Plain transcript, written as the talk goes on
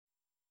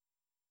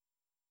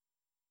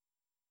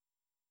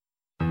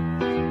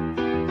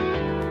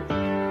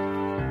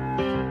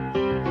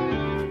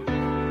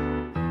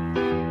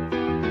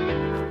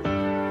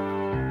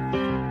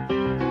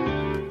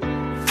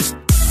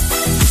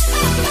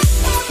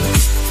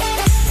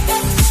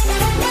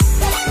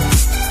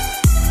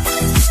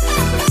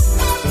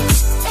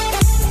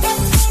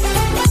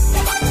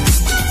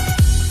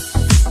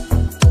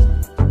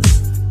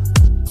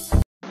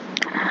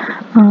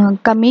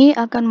Kami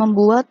akan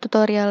membuat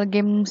tutorial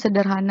game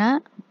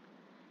sederhana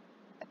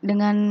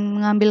dengan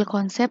mengambil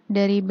konsep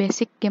dari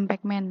basic game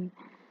Pacman.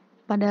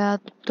 Pada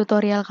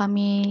tutorial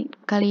kami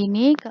kali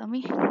ini,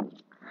 kami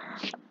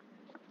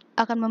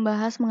akan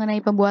membahas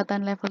mengenai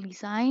pembuatan level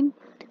design,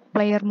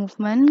 player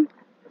movement,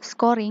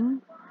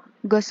 scoring,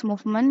 ghost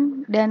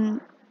movement,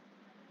 dan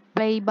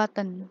play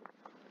button.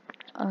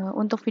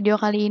 Untuk video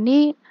kali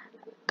ini,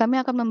 kami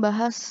akan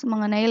membahas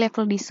mengenai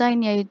level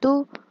design,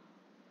 yaitu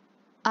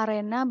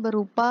arena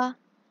berupa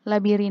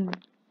Labyrinth.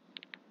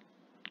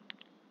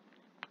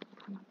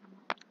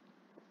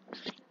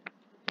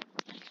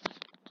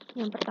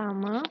 Yang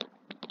pertama,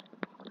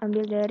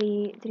 ambil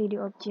dari 3D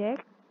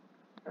object,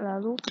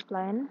 lalu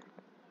plan.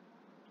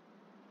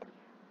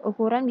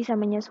 Ukuran bisa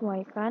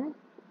menyesuaikan.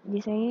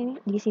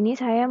 Di sini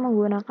saya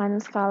menggunakan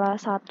skala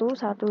 1,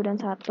 1, dan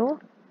 1.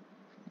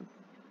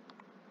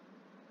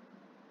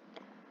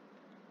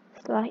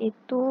 Setelah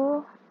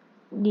itu,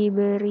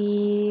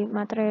 diberi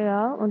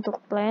material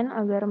untuk plan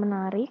agar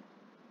menarik.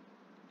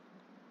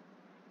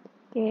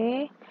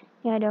 Oke,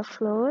 ini ada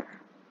floor,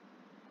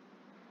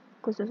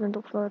 khusus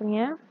untuk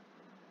floornya.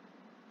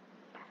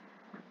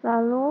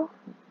 Lalu,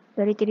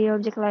 dari 3D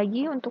object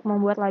lagi, untuk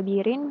membuat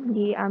labirin,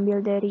 diambil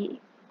dari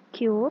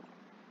cube.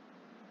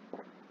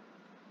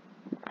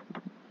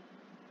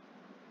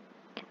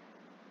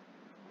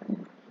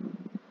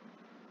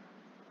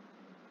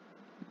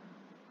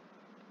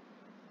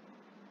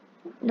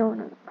 No.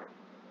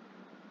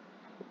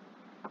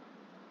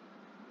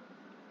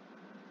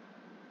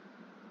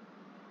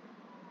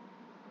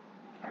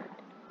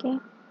 Oke.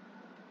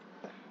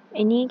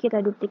 Ini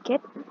kita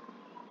duplicate.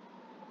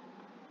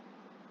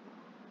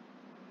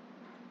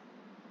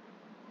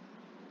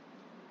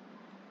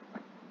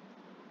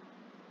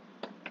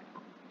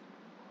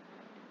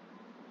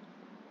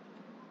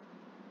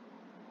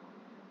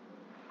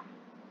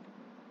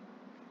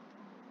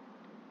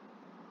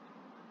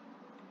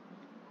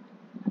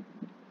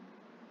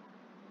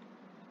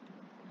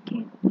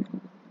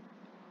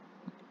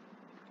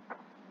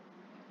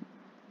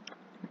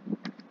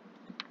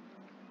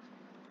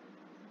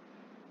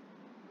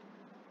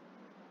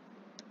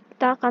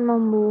 Kita akan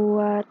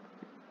membuat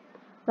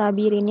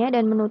labirinnya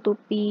dan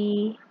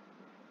menutupi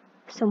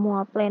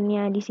semua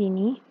plannya di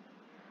sini.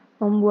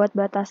 Membuat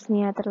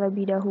batasnya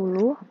terlebih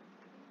dahulu.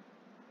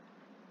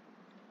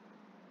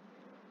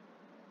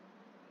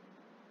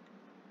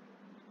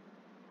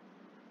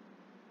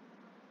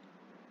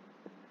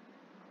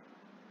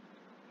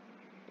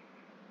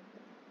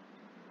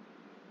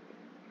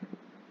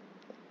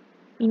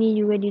 Ini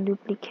juga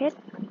diduplicate.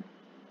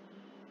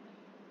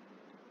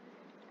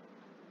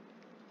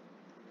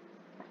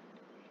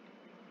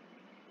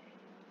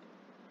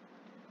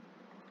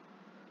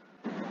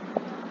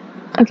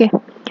 Oke,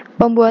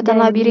 pembuatan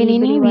labirin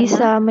ini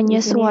bisa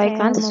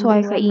menyesuaikan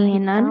sesuai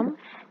keinginan.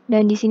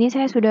 Dan di sini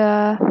saya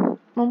sudah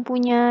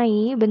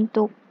mempunyai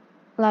bentuk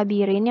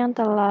labirin yang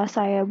telah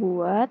saya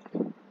buat.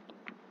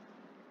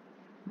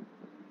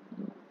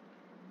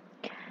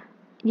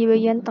 Di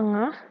bagian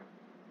tengah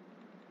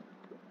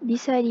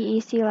bisa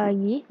diisi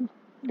lagi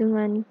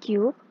dengan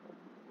cube.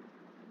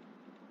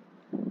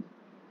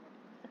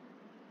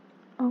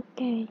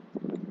 Oke.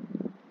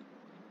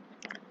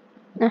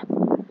 Nah,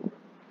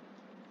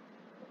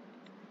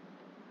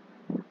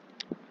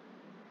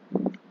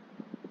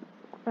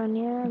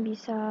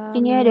 bisa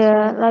ini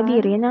ada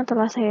labirin yang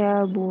telah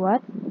saya buat.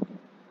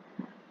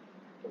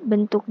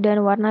 Bentuk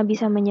dan warna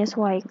bisa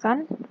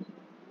menyesuaikan.